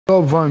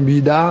Van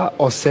be that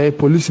or say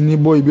police ni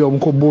boy be on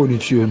board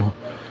it, you know.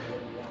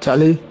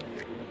 Charlie,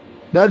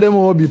 that them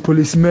all be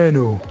policemen,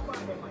 oh,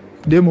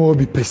 them all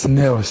be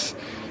personnel.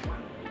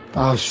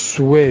 I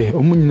swear,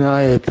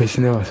 omunina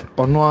personnel.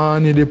 Ono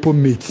ani de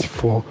permit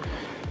for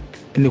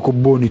any ko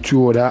boni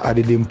tu or that at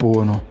the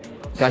dempo no.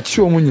 Ya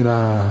chi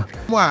omunina.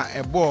 Mo a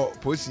ebo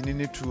police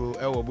ni tu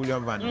e wo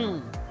bullion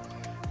van.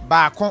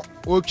 Ba kon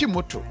otwi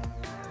moto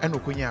e no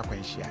konya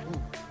akwanhia.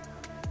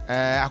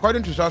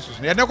 According to sources,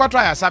 ne kwato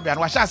ya sabia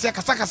no wa sha ase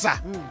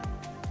kasa.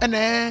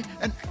 Ene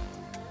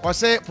o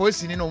say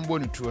police ni no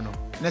mboni tu no.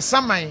 Ne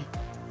saman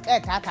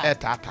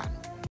tata.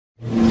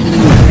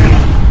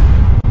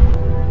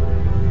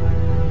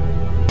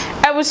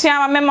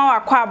 Ebusiama mema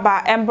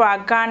wakwaba Embra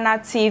Ghana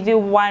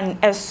TV1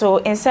 eso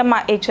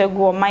insema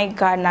echego my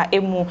Ghana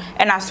emu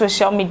na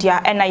social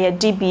media na ye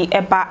DB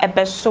eba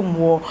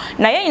ebesomwo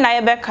na ye nyina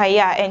ye beka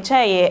ya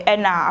encheye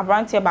na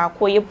abrantie ba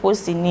ko ye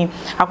post ni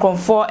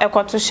akonfo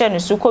ekoto hye ne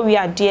su ko wi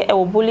ade e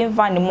wo bullying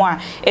van mu a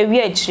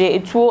ewi akire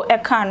etuo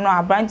eka no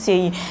abrantie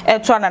yi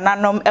eto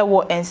anananom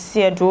ewo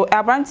ensiedo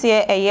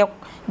abrantie eye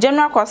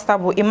General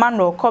Constable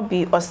Emmanuel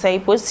Kobi osai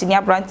post ni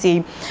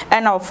abrantie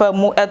na ofa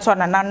mu eto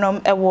anananom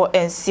ewo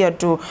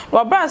ensiedo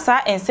Robbɛrs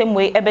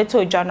ensemwe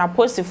ebeto jana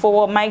post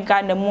for my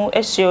Ghana mu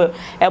ehye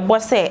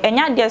ebose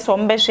enya de so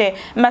mbehwe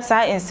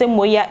masa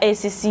ensemwe ya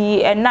ACC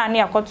na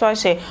ne akoto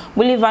ahye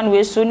Bolivan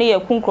we so ne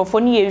yakunkrofo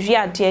ne yewi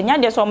ade enya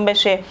de so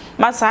mbehwe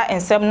masa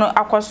ensem no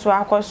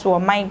akoso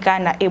my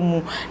Ghana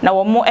emu na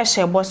wo mu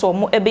ehye ebose wo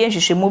mu ebe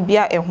nhwehwemu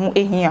bia eho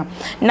ehia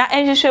na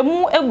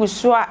nhwehwemu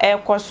eguso a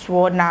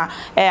ekoso na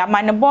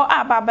amanebo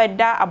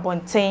ababeda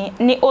abonten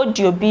ni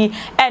audio bi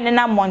ene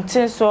na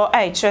monten so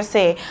a ekire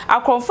se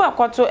akonfo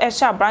akoto ehye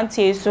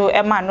abrantie so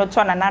ema no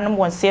to nananum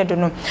wonse do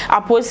no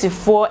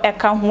aposifo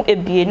eka ho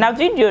ebie na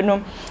video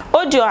no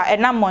audio a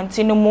ena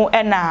monten no mu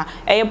ena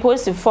eye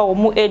posifo wo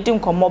mu edi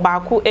nkomo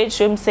baako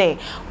echirem se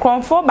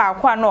kronfo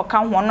baako a no ka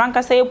ho no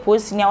ankasa ye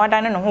posi ni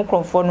awada ne no ho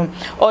kronfo no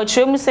o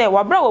chirem se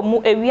wabra wo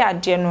mu ewi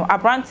ade no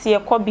abrantie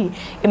Kobi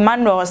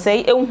Emmanuel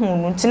say ehunu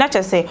no ntina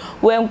kyese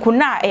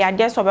wankuna e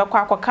ade so bekọ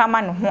akoka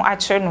ma ne ho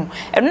akire no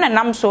eno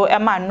nanam so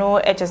ema no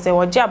ekyese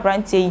woje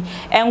abrantie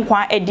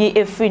enkwa edi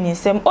efri ni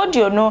sem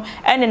audio no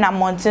ene na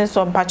monten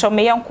so mpacho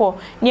me yenko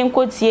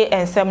nyenko tie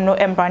ensem no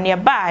embra ne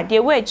ba de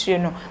we akire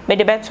no me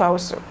de beto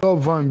awso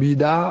Van be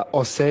that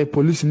or say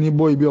police ni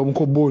boy be on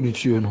board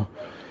it, you know.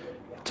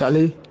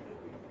 Charlie,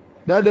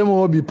 that them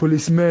all be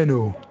policemen,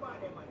 oh,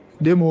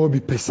 them all be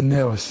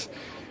personnel.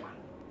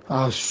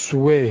 I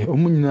swear,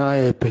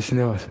 omunina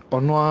personnel.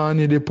 Ono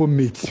ani de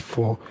permit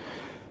for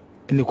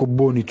any ko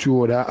boni tu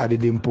or that at the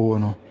dempo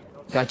no.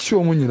 Ya chi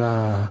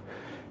omunina.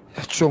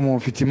 Ya chi omo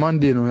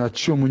fitimande no, ya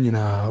chi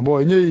omunina.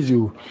 Boy, nye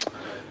you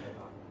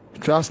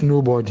trust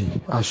nobody,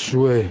 I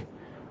swear.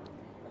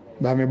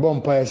 But me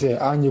bompa say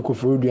anye ko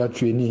forudu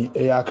trainee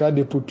e Accra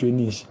Depot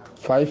trainees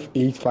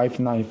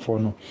 5859 for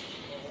no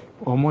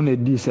omo na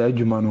di say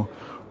adwuma no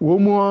wo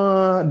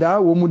mu da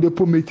wo mu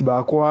depot mate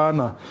ba ko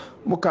na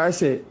mo kai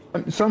say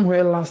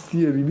somewhere last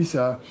year bi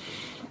bisa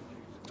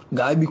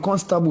guy be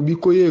constable bi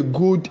ko ye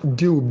good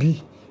deal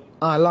bi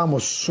ala mo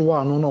so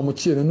anu no mo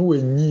chie no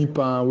wanyi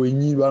pa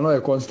wanyi ba no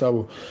e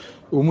constable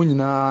wo mu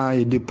nyina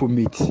e depot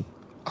mate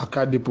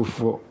Accra Depot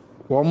for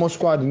wo mo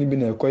squad ni bi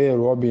na e ko ye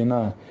robbing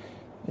na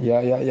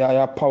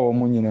ya power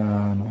mo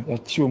nyina no ya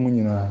chi o mo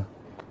nyina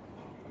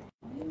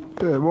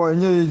boy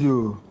nye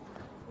you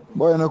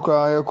boy na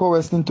ko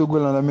Western Togo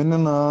na me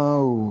na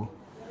o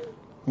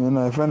me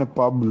na e friend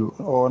Pablo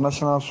or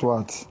national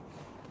SWAT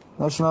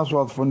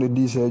from the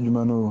DC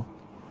adwuma no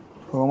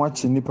o ma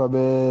chi nipa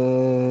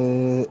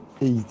be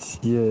 8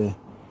 yeah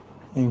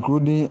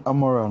including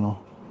Amora no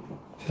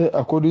say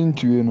according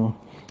to you know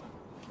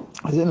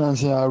I say na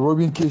say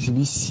robbing case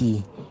bi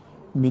see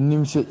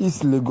minim se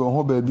is lego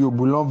ho ba bi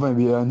obulon van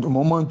bi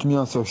moment mi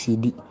an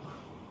succeed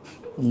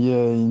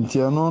yeah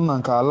intiano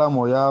na ka ala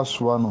mo ya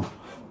so no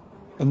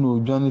eno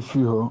odwane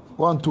fi ho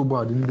one two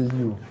bad ndi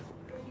you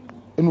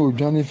eno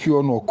odwane fi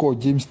ho no call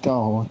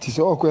Jamestown ho ti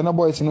se okwe na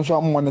boys no so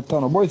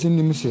monitor no boys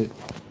nim se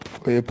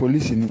o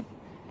police ni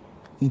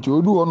nti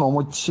odu ho no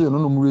mo chie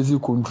no mo raise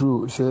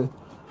control se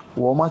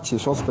wo ma chie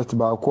suspect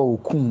ba ko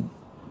okun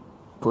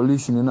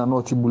police ni na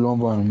not bulon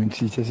van mi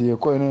ti se ye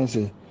ko ene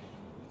se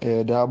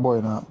that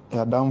boy na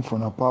ya dam for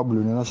na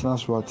Pablo the national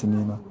SWAT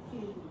ni na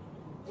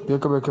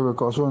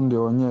beka so nde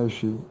onye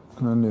ehwe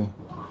na ne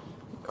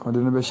ode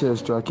no be share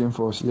striking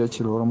force ya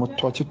chire oro mo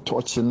touch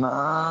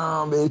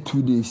na be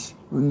 2 days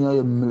oni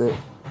aye mle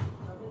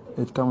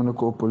etam no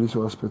ko police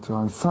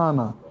hospital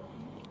sana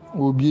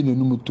obi ne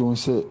numu ton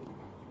se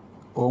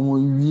omo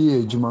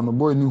wie ejuma no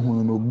boy ni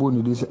hunu no bo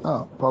ni say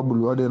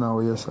Pablo ade na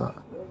wo yesa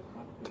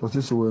to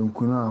se we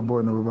nkuna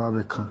boy na baba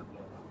beka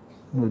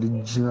no di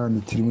jina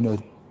ni tribunal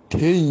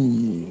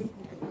hey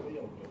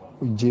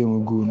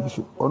ujemu go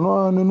so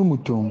ono anu no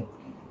mutom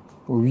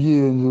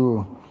owie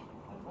nzo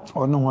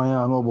ono hwan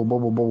ya no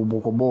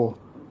bobo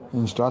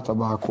instructor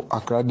ba ko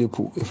Accra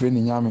Depot efe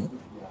ni nyame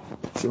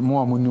se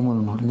mo amunimu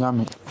no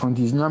nyame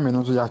fonti nyame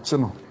no so ya che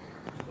no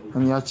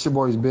ani ya che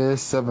boys be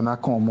 7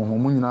 aka omo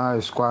mo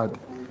nyina squad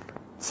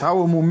Sa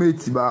wo mo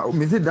mate ba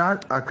me say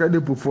that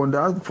accredited for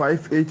that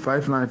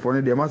 5859 for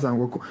ne de masan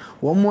go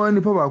wo mo ani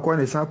pa ba ko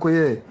ne sa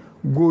koye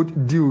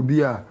good deal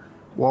bi a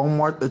wo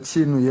mo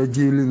achi no ye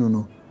jeli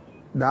no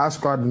that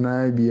squad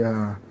na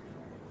bia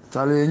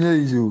chale nye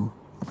izu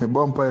me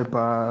bompa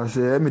pa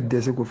se me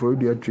de se ko for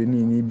do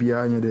training ni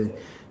bia anya de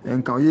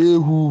enka ye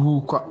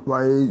hu kwa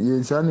ba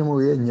ye sane mo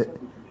ye nye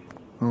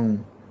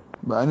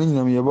ba ani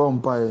nyam ye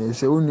bompa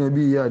se onu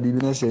bi ya di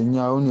bi na se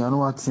nya onu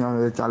anu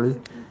atia chale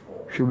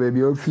hwe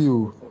baby o fi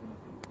o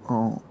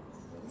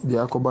di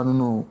akoba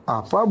no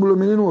Pablo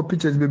me no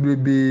pictures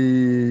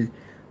bebe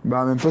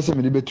ba me first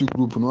me de betu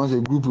group no as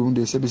a group room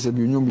de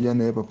sebi onyom bia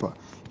na papa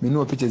me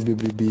no pictures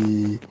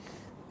bebe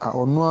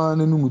ono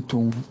anu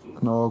mutum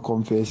na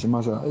confess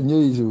masa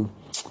nye izo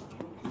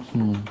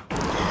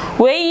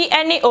we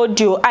any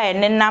audio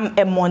nenam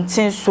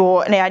montin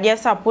so na yade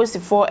suppose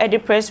for the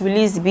press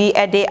release bi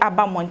de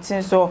aba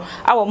montin so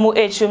awo mu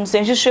echum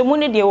senhwehwemu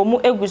ne de wo mu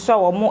eguso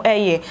awo mu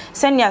eye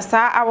senia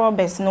sa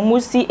robbɛrs no mu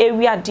si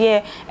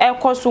ewiade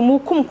ekoso mu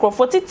kum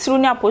krofo titiru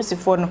ne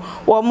aposifo no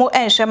wo mu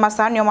enhwe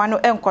masa neoma no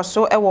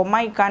enkoso ewo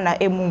my Ghana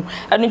emu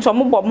enu to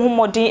mu bɔ mu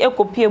modin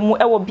ekopie mu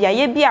ewo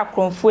biaye bi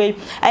akronfo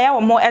aya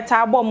wo mu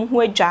eta bɔ mu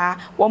ho adwa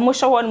wo mu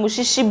hwe mu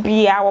hyishi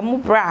bia wo mu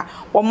bra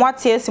wo mu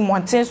atiesi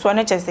montin so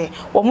ne kyese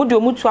wo mu de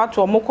omutu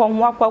ato omukọ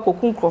ho akwa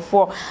kokun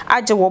krofo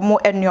age wo mu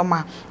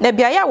enuoma na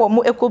bia ya wo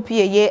mu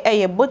ekopie ye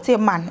eye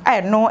boteman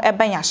no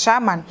ebanya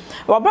shaman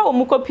wo bra wo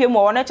mu kopie mu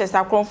wo na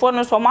kyesa krofo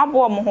no so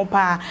mabo mo ho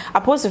pa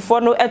aposifo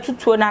no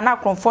etutuo na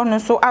krofo no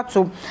so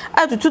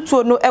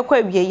atututuo no ekwa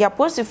wie ya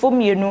aposifo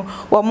mienu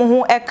wo mu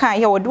ho eka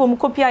ye wo de wo mu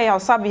kopie ya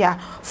osabia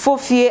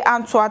fofie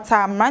anto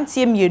ata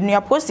mantie mienu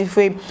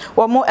aposifo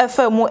wo mu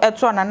efa mu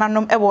eto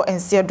nananom ewo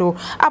ensiedo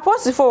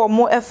aposifo wo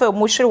mu efa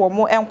mu hwere wo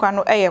mu enkwa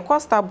no eye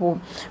constable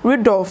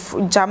Rudolph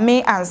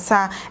Jame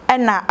ansa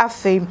ena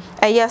afe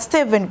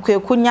Steven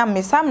kwekunya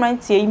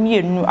mesamrantie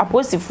mienu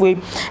aposifo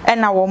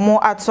ena wo mo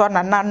ato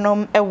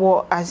nananom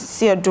ewo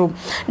asiedo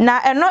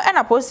na eno ena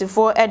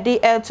aposifo de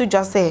to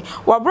jose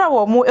wabra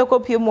wo mo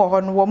ekopie mu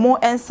ho no wo mo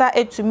ensa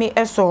etumi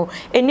eso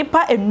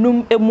enipa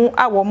enum emu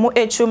a wo mo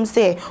echum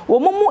se wo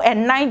mu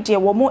enan de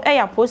wo mo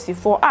eya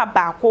aposifo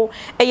abaako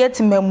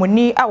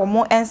eyetimamuni a wo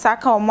mo ensa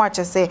ka wo mo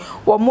achese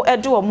wo mo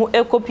ede wo mo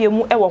ekopie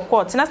mu ewo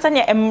court na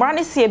sanya emra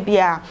ne se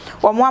bia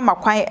wo mo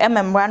amakwan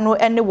ememra no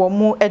ene wo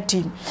mu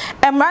adi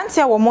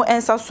emrantia wo mu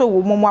ensa so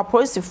wo mu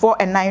aposifo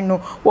enan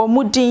no wo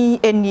mu din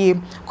enie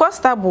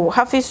constable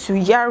Hafisu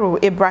Yaro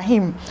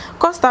Ibrahim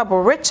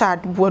constable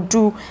Richard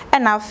Bodu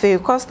ena afe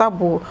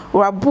constable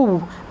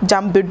Rabu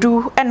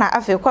Jambedu ena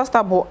afe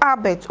constable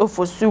Albert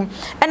Ofosu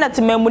ena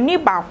timamuni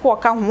ba ko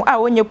ka ho a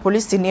onye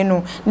police ni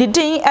no ni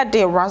din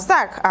ede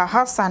Razak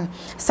Hassan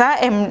sa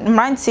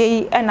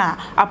emrantia ena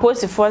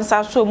aposifo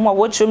ensa so mu a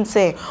wo trum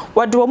se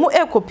wo de wo mu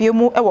ekopie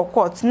mu e wo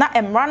court na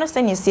emra no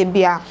se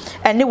bia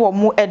ene wo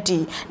mu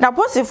edi na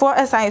aposifo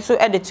esan so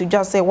ede to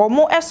just say wo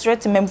mu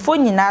esret memfo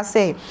nyina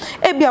se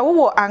e bia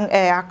wo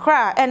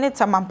Accra ene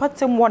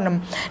tamampatem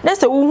wonum na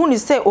se wo hu ni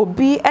se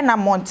obi ena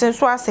monten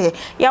so ase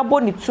ya bo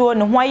ni tuo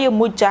ne ho aye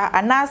moja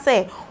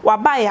anase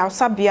waba ya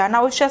sabia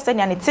na wo hwe se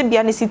nya ne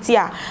tibia ne siti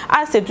a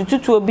ase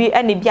tututu obi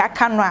ene bia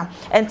kano a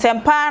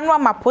entempa no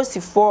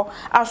amaposifo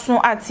aso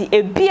ati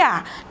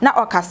ebia na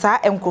okasa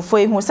enkofo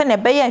ehu se ne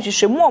beye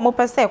nhwehwemu o mo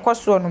pese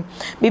ekoso no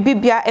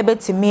bibibia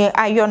ebetimi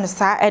ayo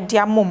sa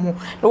edia momu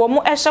na wo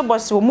mu ehye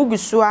bose wo mu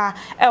gusu a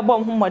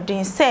ebom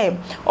homodin se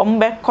o mu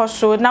be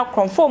koso na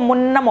kromfo mu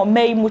na mo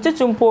mai mu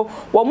titumpo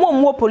wo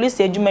mu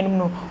police adwumanum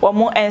no wo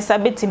mu ensa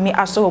betimi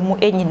aso wo mu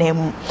enyina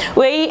mu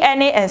wei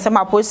ene ensem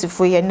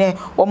aposifo ye ne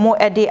wo mu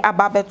ede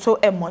ababeto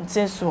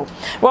emontin so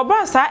wo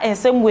bra sa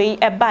ensem wei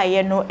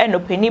ebaye no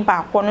enopeni ba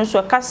akwo no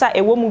so kasa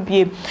ewo mu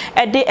bie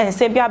ede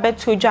ense bia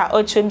beto dwa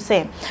o chem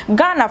se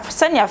Ghana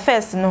senior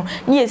first no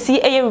yesi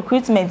eye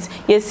recruitment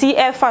yesi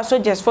efa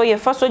soldiers for ye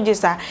for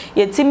soldiers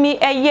yetimi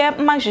eye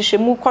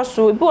manhwehwemu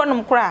koso bi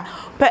wonum kra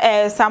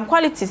some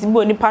qualities bi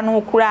onipa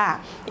no kra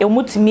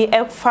emutimi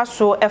efa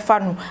so efa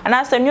no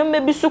anasa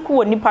nwom bi suku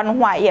wonipa no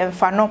ho a ye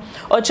mfa no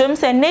ochem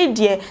se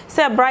nedie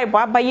se bribe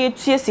abaye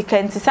tue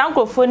sika nti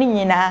sankrofo ni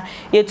nyina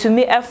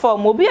yetumi efa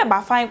mo bi e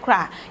ba fan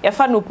kra ye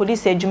fa no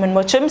police adwuman mo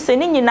ochem se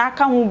ni nyina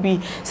ka ho bi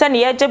se ne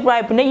ye je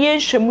bribe na ye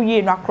nhwemu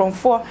ye no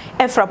akronfo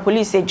efra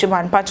police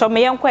adwuman pacho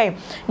me yenkwa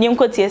ni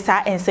nkotie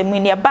sa ensemu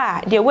ne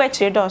ba de we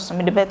chire dos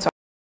me de beto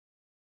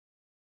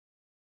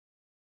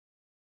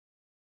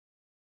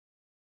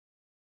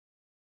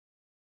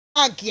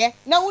ankie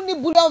na woni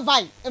bullion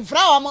vai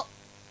mfra wa mo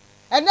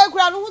ene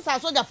kura no hu sa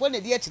soja fo na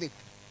di akire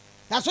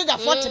na soja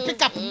fo te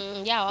pick up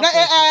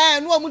na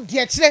no mu di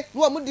akire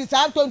no mu di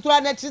sa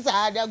tontura na akire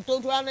sa da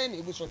tontura na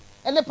ebu so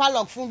ene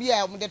padlock fun bi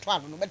a mu de to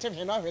ano no bete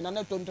hwe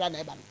na tontura na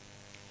eba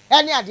no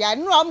ene ade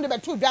no mu de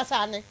betu dwa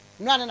sa ne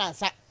no ane na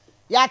nsa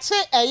ya che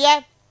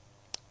eye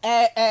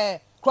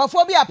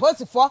krofo bi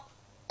aposifo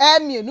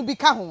mienu bi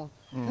ka ho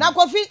na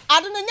kofi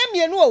ade no nya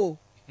mienu o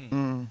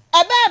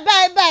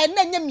eba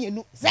na nya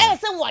mienu se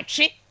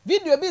wotwe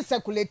video bi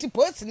circulate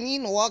post ni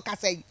no wo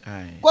kasa yi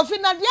kofi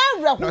na dia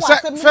awre ho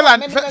asem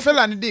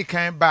fela ni di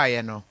kan ba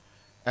ye no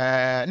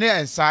ne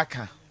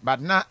ensaka but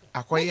na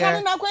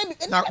akoye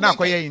na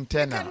akoye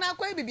internal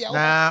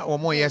na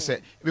omo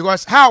yese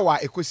because how a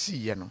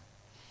ekosi ye no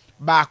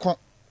baako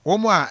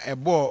omo a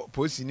ebo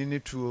posi ni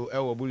tuo e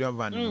wo bullion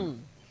van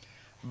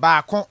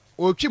baako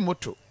otwi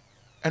moto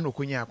ena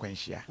okonya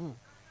akwanhia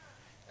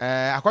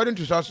according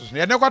to sources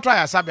ye ne kwatro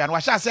ya sabia no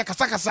wa sha ase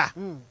kasa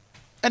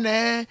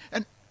ene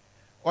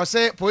o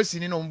say posi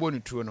ni no mbo ni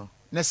tuo no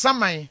ne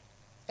saman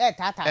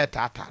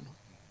tata no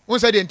won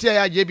say de ntia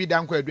ya je bi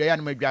dan kwa adua ya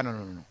no madwa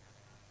no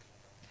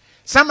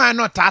saman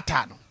no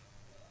tata no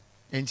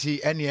enti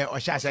ene o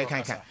sha ase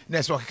kan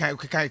na so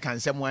kan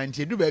nsem wa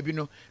nti du ba bi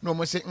no no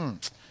mo say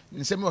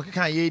nsem o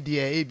kan ye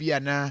die e bi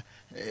ana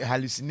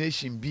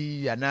hallucination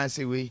bi ana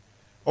say we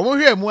o mo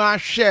hwe mu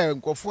ahwe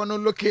nkofo no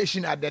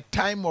location at the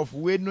time of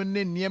we no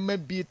ne niema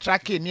bi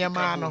tracking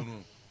niema no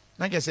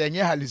na ke say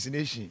enye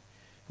hallucination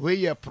we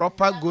ye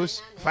proper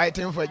ghost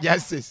fighting for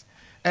justice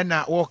and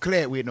na wo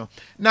clear we no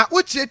na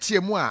uchetie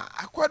mu a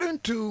according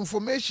to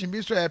information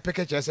bi so e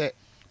peke say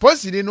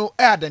posini no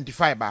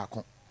identify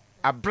baako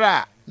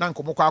abra na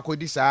nkomokwa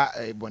akodi sa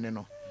bone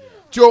no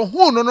ti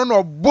ohun no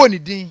no boni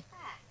din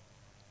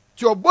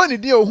ti oboni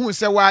din ohun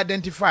say we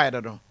identify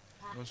do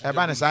e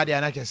ba na sa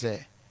dia na ke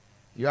say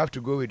you have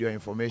to go with your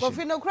information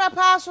kofi no kra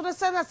pa so the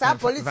sense sa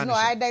police no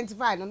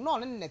identify no no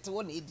net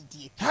wo na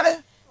edidie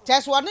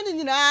chess one ni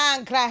nyina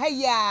nkra ha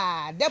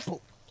ya depo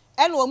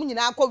ene wo mu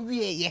nyina akọ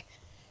wieye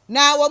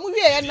na wo mu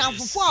wieye na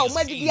fofo a wo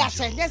madidi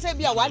ase je se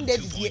bia one day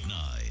didie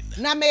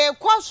na me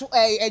kwa so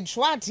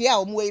edwate a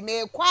wo mu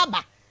me kwa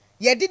ba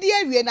ye didi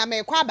awie na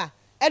me kwa ba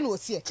ene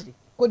osi akiri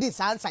kodi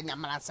sansa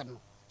nyamara asem no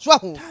so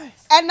ho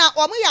ena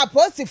wo mu ya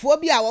posifo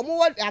bi a wo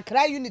mu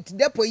akra unit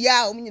depo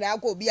ya wo mu nyina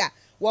akọ bi a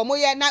wo mu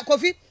ye na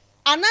kofi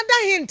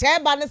another hint e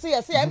ba ne se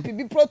ye se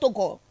MPB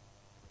protocol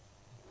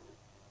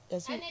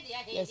yes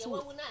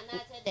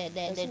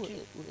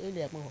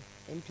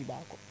MP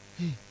baako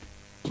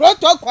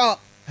protocol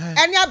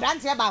any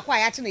branch here baako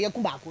ya chi na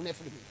yaku baako na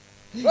free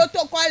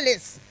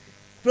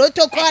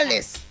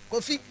protocolless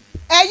kofi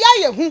eya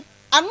ye hu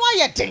anu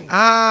aye den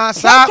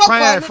sa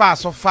kwan fa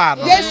so far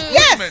no yes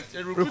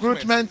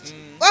recruitment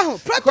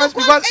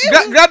protocol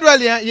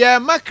gradually yeah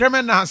ma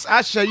criminals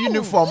asha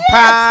uniform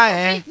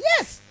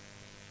yes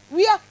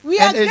we are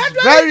and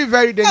it's very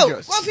very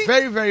dangerous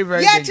very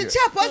dangerous yeah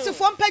chicha police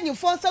for penny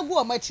for sagu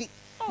o machi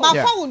ma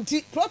fa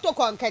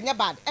protocol kenya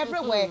bad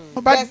everywhere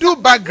but do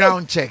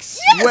background checks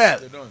well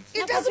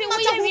it doesn't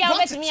matter we are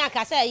with me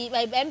akasa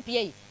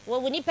MPA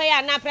we need pay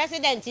na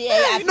president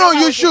no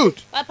you should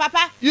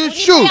papa you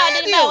should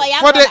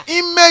for the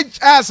image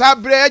as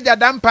abre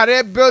jadam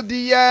pare build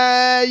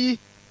yi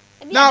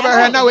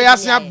now we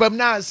ask abam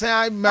na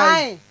say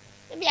my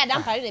be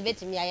adam pare na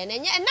betimi aye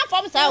na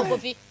form say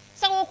kofi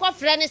say wo kwa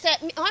friend say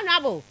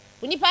honorable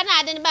unipa na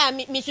ade ba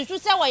me susu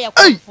say wo ye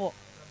kwafo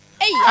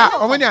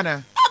omani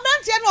ana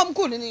abrantie no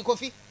omku ni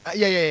kofi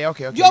yeah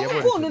okay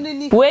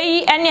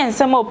we ene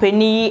nsem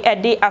opani e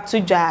de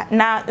atodwa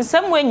na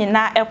nsem we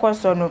nyina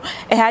ekoso no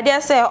e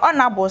hade se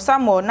honorable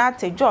Samuel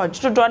Nate George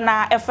dodo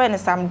na efe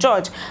Sam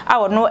George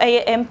awo no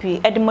eye MP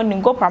e de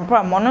moningo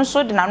pampram no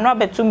nso de na no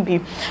abetum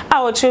bi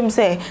awo chem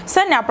se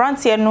ne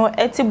abrantie no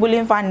eti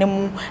bullying van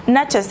mu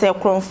na chese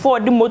kronfo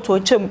de moto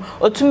chem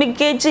otumi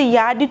geji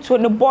ya de to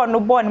ne ball no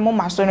mo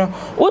maso no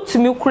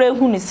otumi kura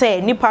hu ni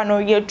se nipa no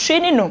ye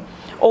training no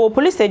o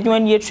police adwuma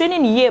ye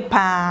training ye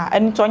pa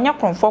antonya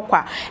kronfo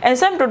kwa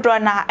ensem dodo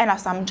na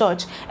Sam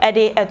George e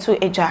de eto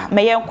eja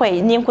meye nkwa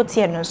ni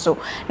nkotie no so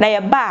na ye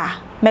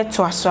ba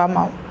meto aso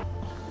ama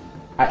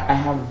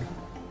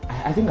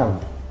I think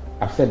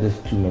I've said this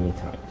too many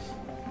times.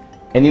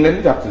 And in the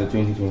lead up to the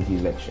 2020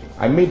 election,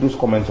 I made those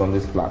comments on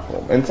this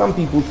platform, and some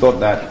people thought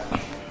that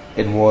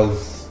it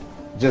was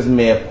just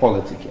mere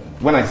politicking.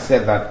 When I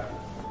said that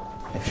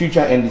a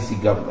future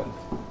NDC government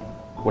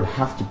would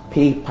have to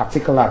pay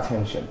particular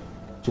attention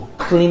to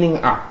cleaning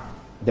up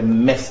the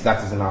mess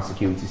that is in our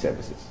security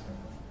services.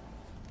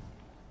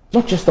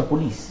 Not just the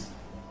police,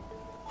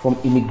 from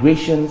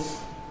immigrations,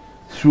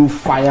 through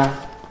fire,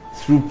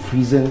 through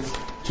prisons,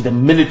 to the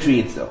military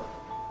itself.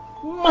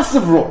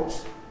 Massive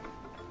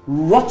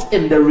rot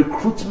in the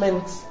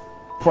recruitment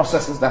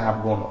processes that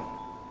have gone on.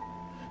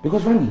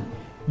 Because Randy,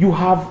 you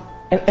have,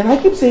 and I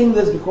keep saying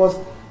this because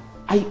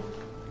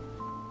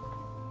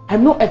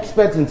I'm no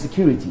expert in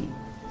security,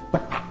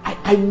 but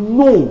I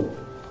know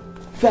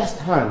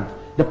firsthand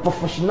the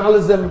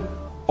professionalism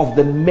of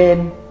the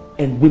men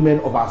and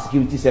women of our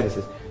security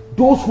services,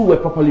 those who were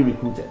properly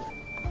recruited.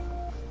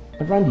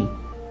 But Randy,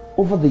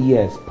 over the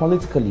years,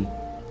 politically,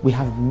 we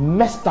have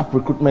messed up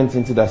recruitment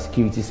into the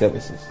security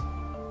services.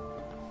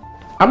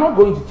 I'm not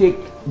going to take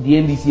the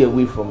NDC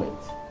away from it,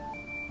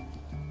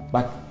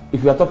 but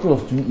if you are talking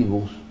of two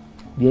evils,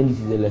 the NDC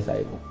is the lesser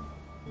evil.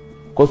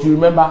 Because you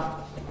remember,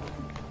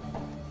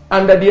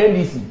 under the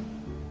NDC,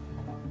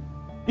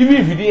 even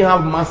if you didn't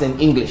have maths and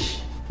English,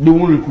 they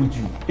won't recruit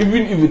you,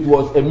 even if it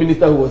was a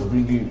minister who was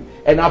bringing you.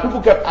 And our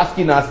people kept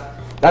asking us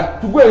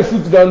that to go and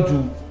shoot down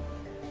to,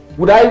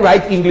 would I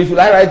write English, would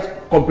I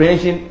write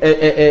comprehension,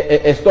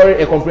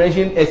 a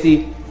comprehension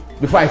essay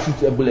before I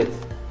shoot a bullet?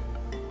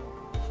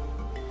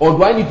 or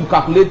do I need to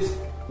calculate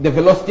the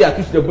velocity at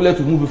which the bullet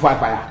will move before I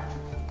fire?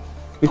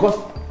 Because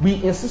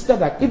we insisted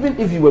that even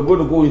if you were going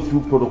to go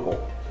through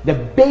protocol, the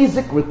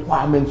basic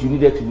requirements you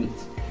needed to meet.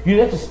 You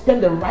needed to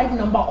spend the right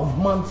number of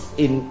months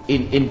in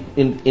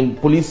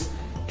police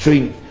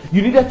training.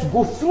 You needed to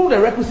go through the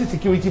requisite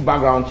security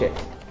background check.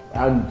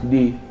 And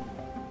today,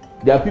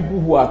 there are people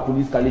who are at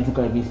police college who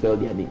can't even spell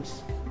their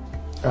names.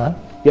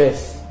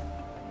 Yes.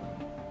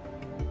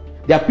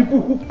 There are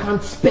people who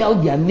can't spell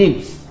their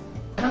names,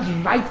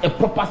 can't write a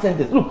proper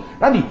sentence. Look,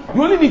 Randy,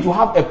 you only need to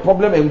have a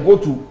problem and go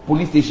to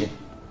police station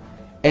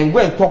and go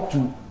and talk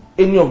to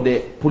any of the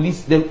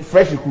police, the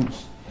fresh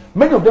recruits.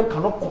 Many of them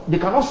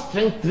cannot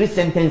string 3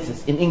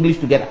 sentences in English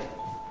together.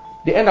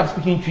 They end up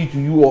speaking Twi to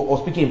you or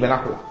speaking in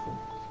vernacular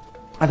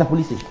at the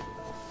police station.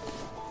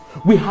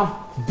 We have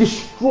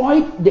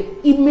destroyed the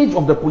image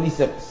of the police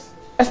service,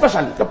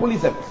 especially the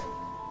police service.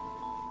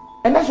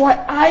 And that's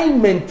why I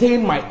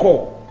maintain my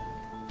call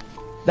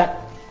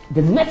that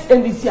the next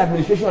NDC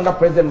administration under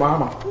President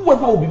Mahama,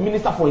 whoever will be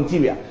Minister for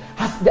Interior,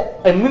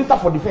 and Minister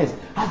for Defense,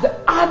 has the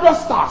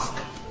arduous task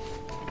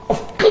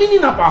of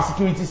cleaning up our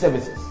security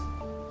services.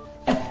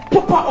 A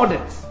proper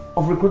audit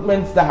of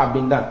recruitments that have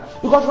been done.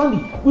 Because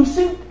Randy, we've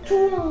seen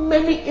too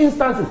many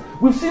instances.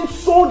 We've seen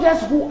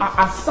soldiers who are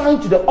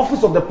assigned to the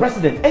office of the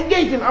president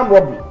engaged in armed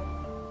robbery.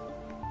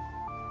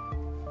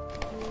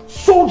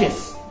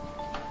 Soldiers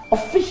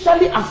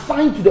officially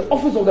assigned to the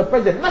office of the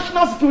president,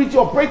 national security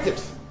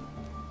operatives,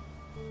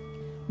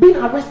 being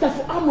arrested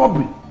for armed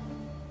robbery.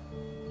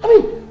 I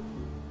mean,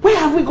 where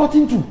have we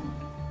gotten to?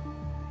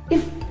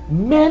 If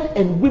men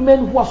and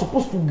women who are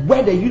supposed to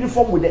wear the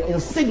uniform with the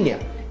insignia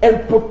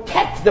and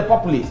protect the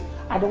populace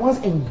are the ones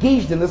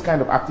engaged in this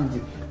kind of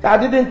activity. The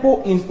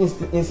Agyapong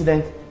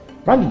incident,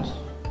 Randy,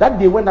 that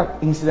day when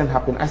that incident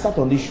happened, I sat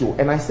on this show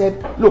and I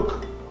said,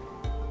 look,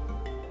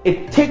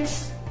 it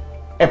takes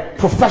a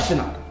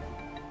professional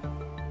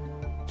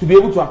to be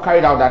able to have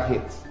carried out that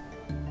hit.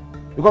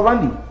 Because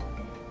Randy,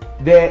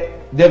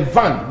 the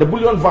van, the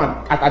bullion van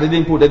at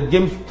Agyapong, the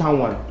Jamestown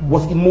one,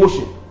 was in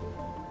motion.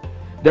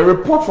 The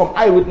report from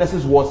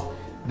eyewitnesses was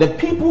the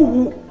people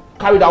who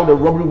carried out the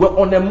robbery were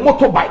on a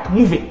motorbike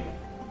moving.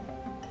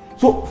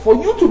 So for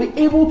you to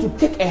be able to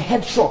take a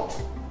headshot,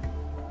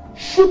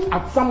 shoot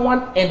at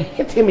someone and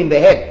hit him in the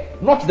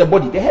head, not the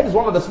body. The head is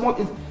one of the small.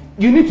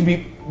 You need to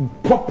be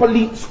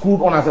properly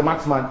screwed on as a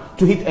marksman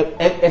to hit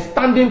a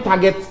standing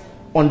target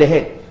on the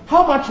head.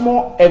 How much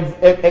more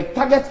a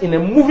target in a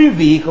moving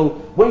vehicle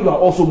when you are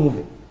also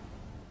moving?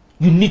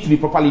 You need to be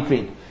properly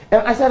trained.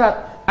 And I said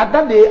that at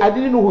that day, I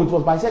didn't know who it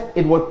was, but I said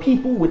it were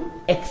people with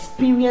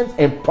experience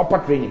and proper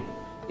training.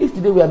 If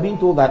today we are being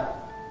told that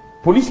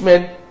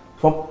policemen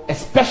from a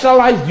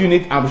specialized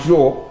unit, I'm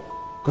sure,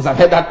 because I've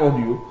heard that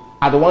audio,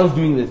 are the ones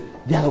doing this,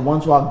 they are the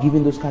ones who are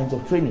giving those kinds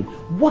of training.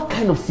 What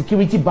kind of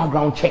security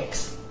background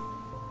checks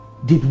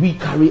did we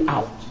carry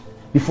out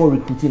before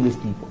recruiting these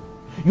people?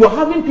 You're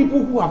having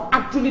people who have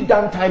actually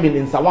done time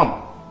in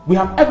Sawam. We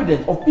have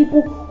evidence of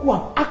people who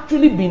have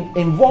actually been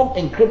involved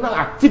in criminal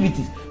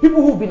activities,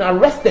 people who've been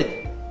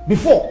arrested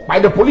before by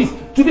the police,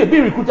 today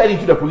being recruited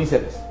into the police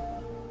service.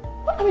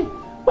 I mean,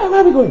 where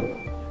are we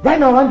going? Right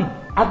now, Randy,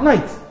 at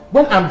night,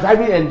 when I'm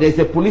driving and there's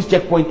a police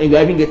checkpoint and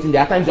you're even getting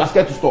there, at times you are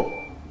scared to stop.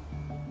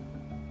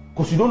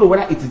 Because you don't know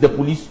whether it is the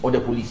police or the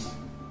police.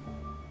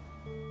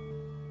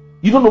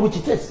 You don't know which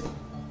it is.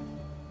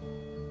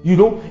 You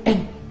know,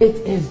 and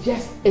it's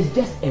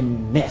just a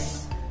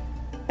mess.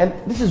 And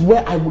this is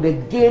where I would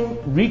again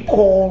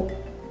recall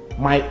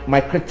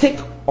my critique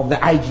of the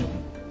IGP.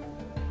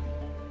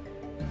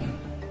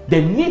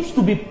 There needs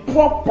to be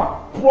proper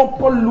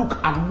look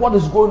at what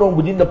is going on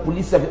within the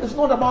police service. It's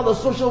not about the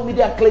social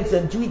media clicks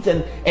and tweets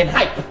and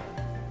hype.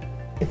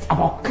 It's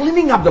about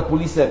cleaning up the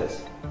police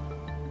service.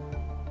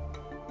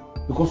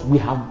 Because we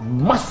have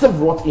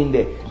massive rot in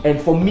there. And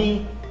for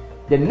me,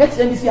 the next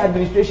NDC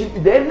administration,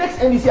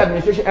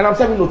 and I'm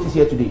serving notice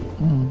here today.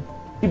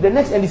 If the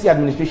next NDC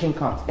administration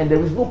comes and there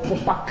is no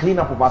proper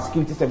cleanup of our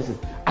security services,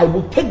 I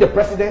will take the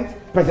President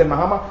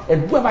Mahama,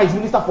 and whoever is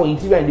Minister for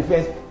Interior and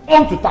Defense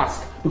onto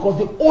task, because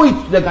they owe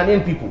it to the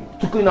Ghanaian people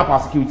to clean up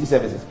our security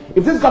services.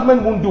 If this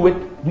government won't do it,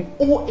 we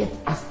owe it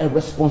as a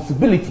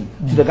responsibility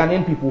to the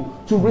Ghanaian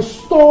people to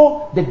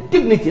restore the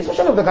dignity,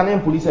 especially of the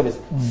Ghanaian police service,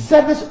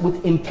 service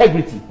with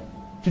integrity.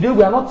 Today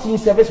we are not seeing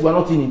service, we are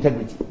not seeing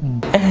integrity.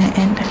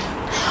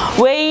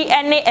 We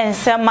any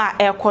ensema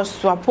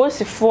ekoswa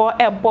posifo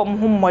ebom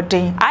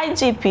humodin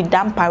IGP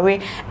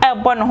dampare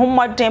ebon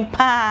humodin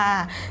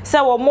pa se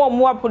wo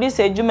mo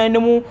police adwuma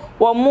nemu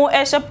wo mo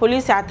ehye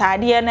police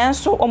atade ne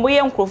nso omo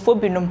ye nkrofo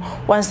binum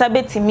wonsa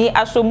betimi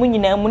aso mu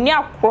nyina mu ni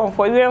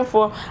akromfo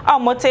weremfo a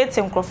mo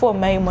tete nkrofo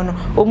mayimu no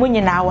omu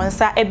nyina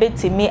wonsa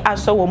ebetimi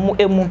aso wo mu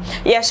emu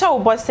ye hye wo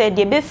bose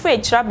de be fa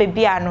kira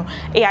bebia no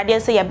e ade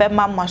se ye be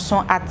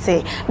mamoso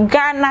ate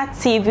Ghana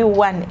TV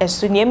 1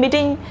 esu ni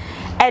emidin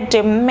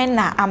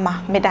Edemena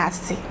ama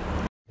medasi.